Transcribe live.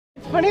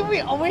It's funny we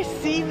always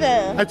see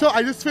them. I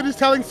just finished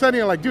telling Sunny,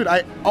 I'm like, dude,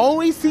 I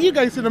always see you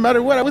guys no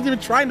matter what. I wasn't even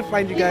trying to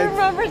find you guys. He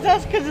remembers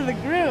us because of the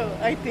group,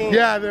 I think.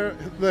 Yeah,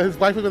 his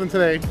wife was with him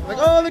today. Like,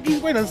 oh, look,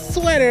 he's wearing a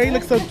sweater. He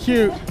looks so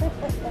cute.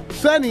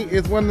 Sunny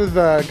is one of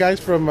the guys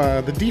from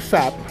the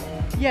DFAP.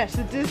 Yes,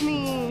 the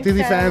Disney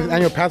Fans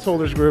Annual Pass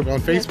Holders group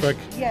on Facebook.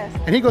 Yes.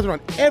 And he goes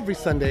around every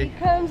Sunday. He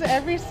comes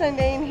every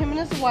Sunday, and him and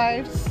his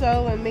wife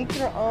sew and make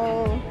their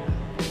own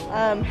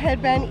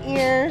headband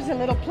ears and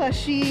little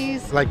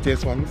plushies. Like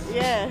this ones.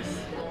 Yes.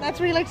 That's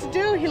what he likes to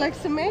do. He likes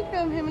to make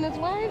them, him and his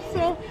wife.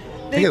 So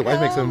his wife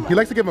makes them. He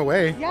likes to give them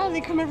away. Yeah, they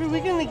come every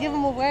weekend. They give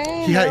them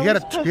away. He had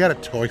a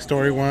Toy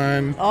Story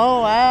one.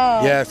 Oh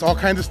wow. Yes, all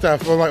kinds of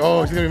stuff. I'm like,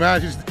 oh, she's gonna be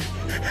mad.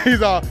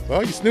 He's all,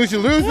 well, you snooze, you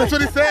lose. That's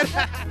what he said.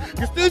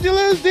 You snooze, you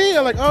lose, D.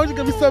 I'm like, oh, she's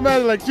gonna be so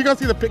mad. Like, she's gonna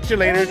see the picture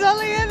later. He's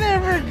only in there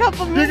for a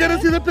couple minutes. You're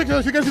gonna see the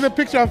picture. She's gonna see the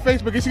picture on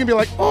Facebook, and she's gonna be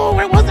like, oh,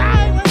 where was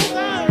I? Where was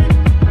I?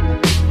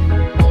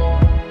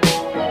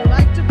 I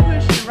like to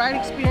push the ride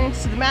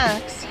experience to the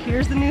max.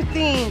 Here's the new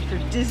theme for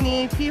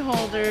Disney AP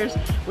holders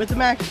with the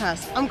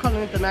MAXPASS. I'm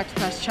calling it the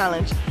MAXPASS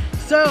Challenge.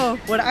 So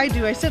what I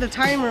do, I set a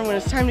timer when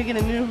it's time to get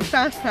a new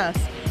Fast Pass.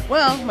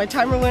 Well, my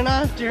timer went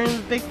off during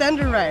the Big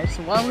Thunder ride,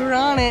 so while we were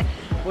on it,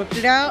 whipped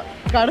it out,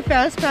 got a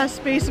Fast Pass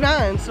Space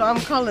Mountain, so I'm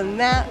calling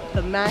that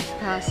the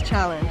MAXPASS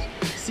Challenge.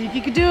 See if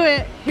you can do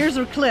it. Here's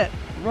a clip.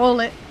 Roll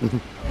it.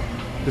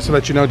 Just to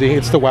let you know, D,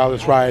 it's the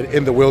wildest ride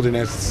in the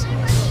wilderness.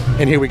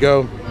 And here we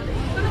go.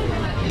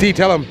 D,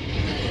 tell him,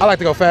 I like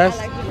to go fast.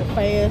 I like to go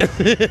fast.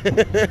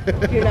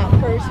 If you're not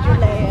first, you're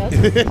last.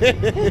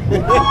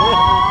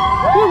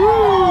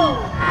 Woohoo!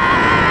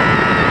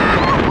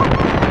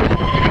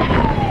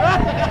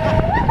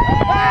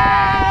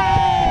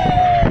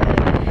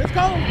 Let's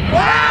go!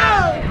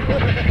 Wow!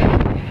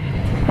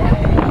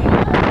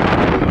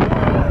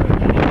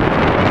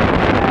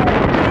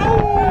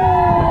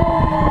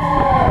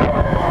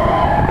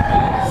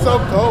 So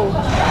cold.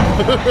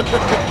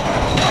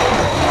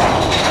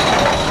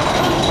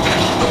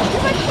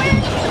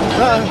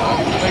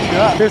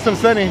 Here's some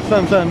Sunny.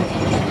 Sun.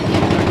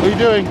 What are you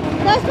doing?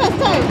 Fast Pass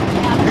time.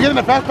 You're getting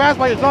a Fast Pass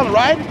while you're on the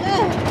ride?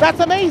 Yeah. That's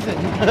amazing.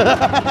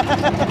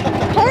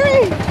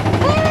 Hurry!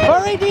 Hurry!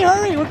 Hurry, D,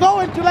 hurry. We're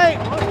going. Too late.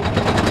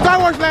 Star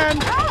Wars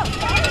land.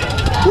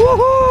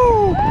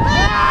 Woohoo!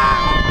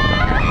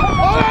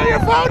 Hold on to your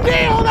phone, D.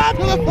 Hold on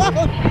to the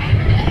phone.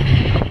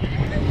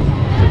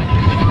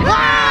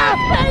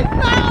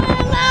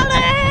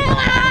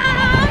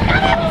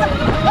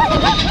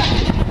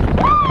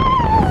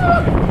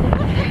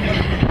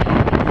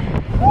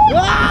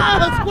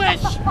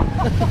 Squish!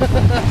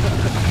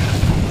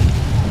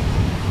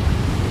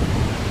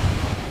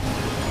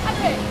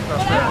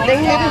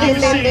 Ding, ding,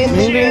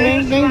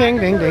 ding, ding,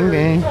 ding, ding,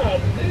 ding.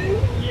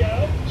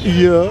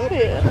 Yeah.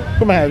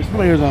 Put my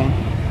ears on.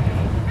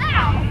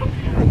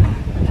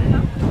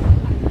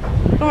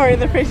 Don't worry,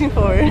 they're facing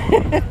forward.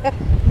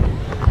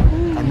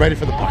 I'm ready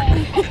for the park.